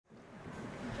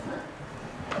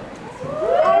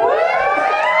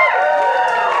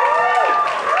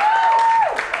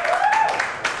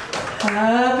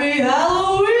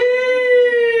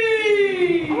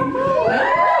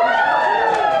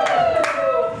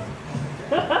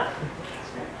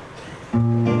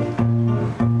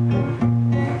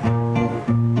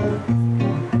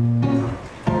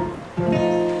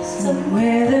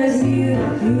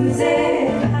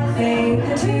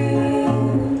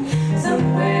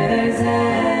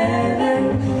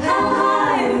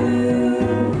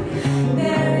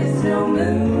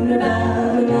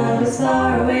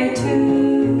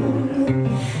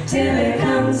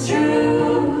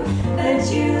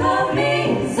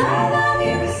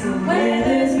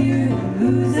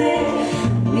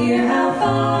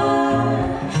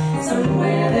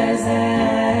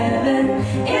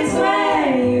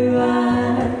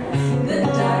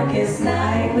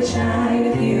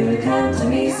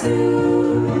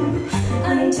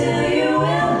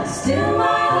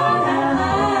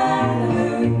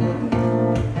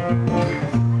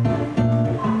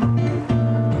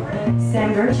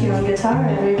Rich, you on guitar,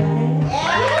 everybody.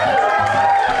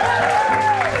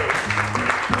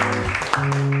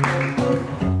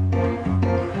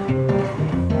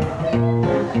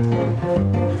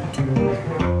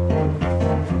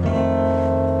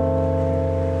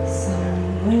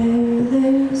 Somewhere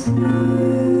there's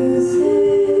music,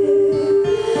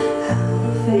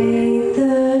 how faint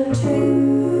the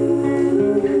tune.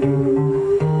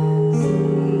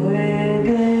 Somewhere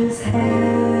there's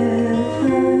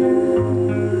heaven,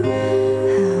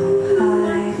 how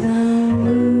high the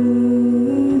moon.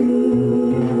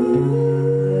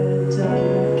 The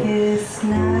darkest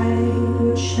night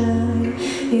would shine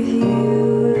if you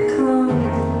would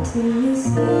come to me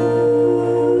soon.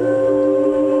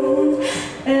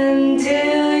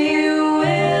 Until you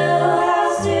will, how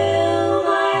still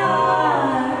my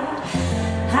heart,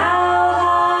 how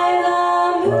high the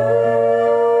moon.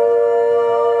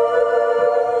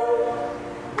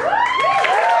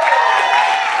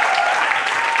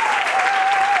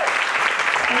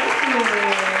 Thank you.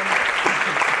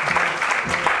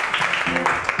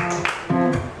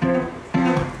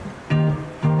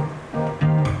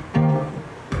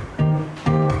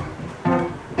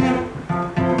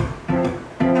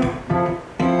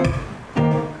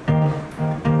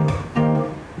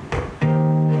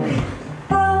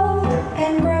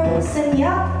 And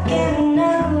yuck and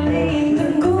ugly, the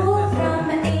ghoul from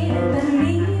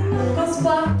Ipanema goes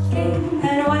walking,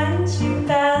 and when she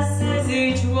passes,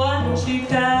 each one she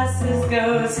passes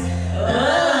goes,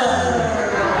 ugh.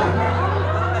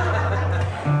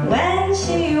 When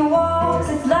she walks,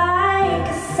 it's like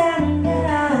a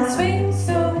sandal, swings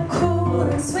so cool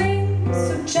and swings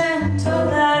so gentle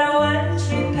that when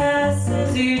she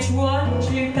passes, each one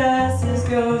she passes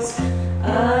goes,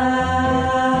 ugh.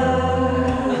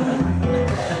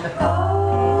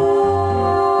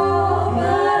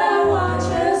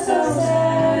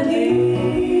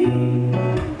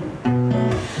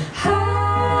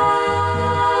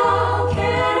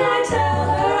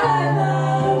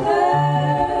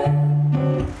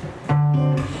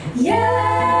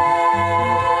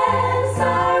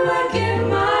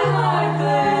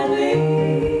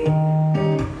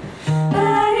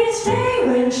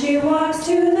 She walks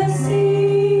to the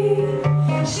sea.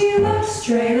 She looks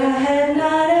straight ahead,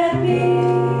 not at me.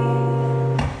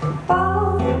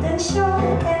 Bald and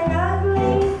short and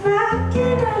ugly, black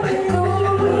and ugly,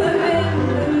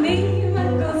 golden me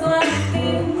goes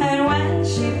laughing. And when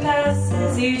she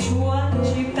passes, each one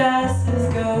she passes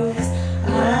goes,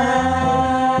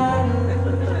 ah.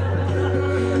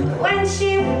 When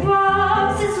she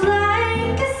walks, it's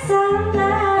like a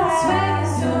sunlight,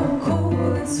 swings so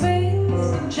cool and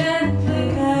swings gently,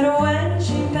 that when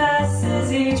she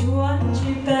passes, each one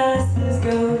she passes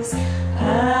goes,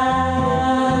 ah.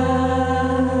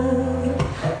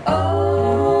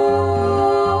 Oh,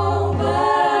 but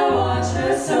I watch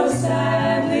her so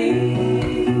sadly.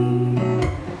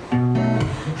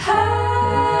 How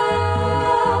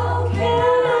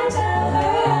can I tell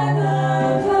her I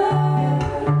love her?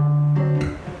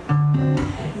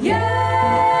 Yes,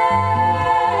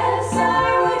 I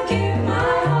would give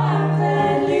my heart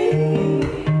gladly.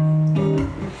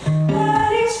 But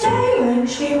each day when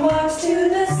she walks to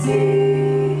the sea,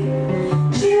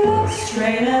 she looks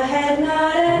straight ahead,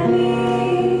 not at me.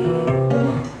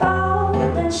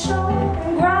 Bald and short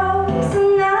and gross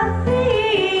and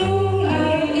nothing.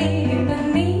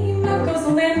 Ipanema goes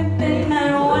limping,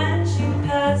 and when she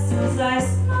passes, I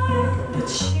smile, but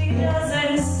she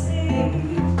doesn't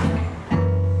see.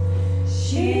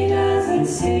 She doesn't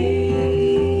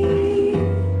see.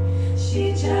 She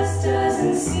just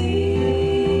doesn't see.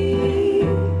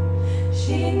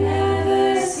 She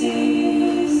never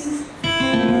sees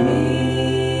me.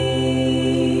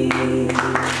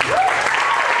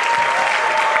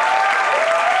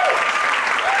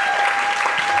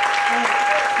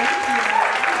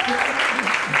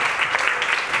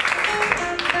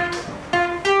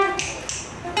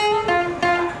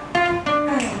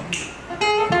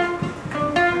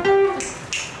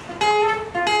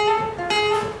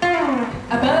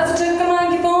 A buzzer took a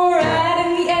monkey for a ride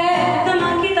in the air. The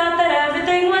monkey thought that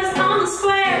everything was on the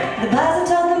square. The buzzer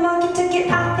told the monkey to get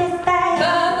off his back,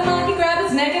 but the monkey grabbed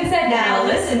his neck and said, now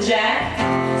listen, Jack.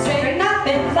 Straighten up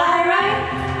and fly right.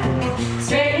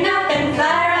 Straighten up and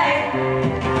fly right.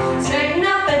 Straighten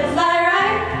up and fly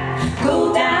right.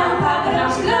 Cool down, Papa,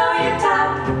 don't you lower your top.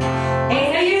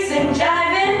 Ain't no use in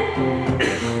jiving.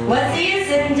 What's the use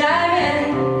in jiving?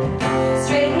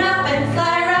 Straighten up and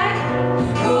fly right.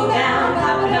 Cool down,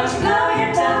 Papa, don't you blow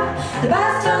your top. The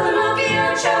boss told the monkey,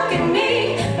 you're choking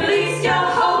me.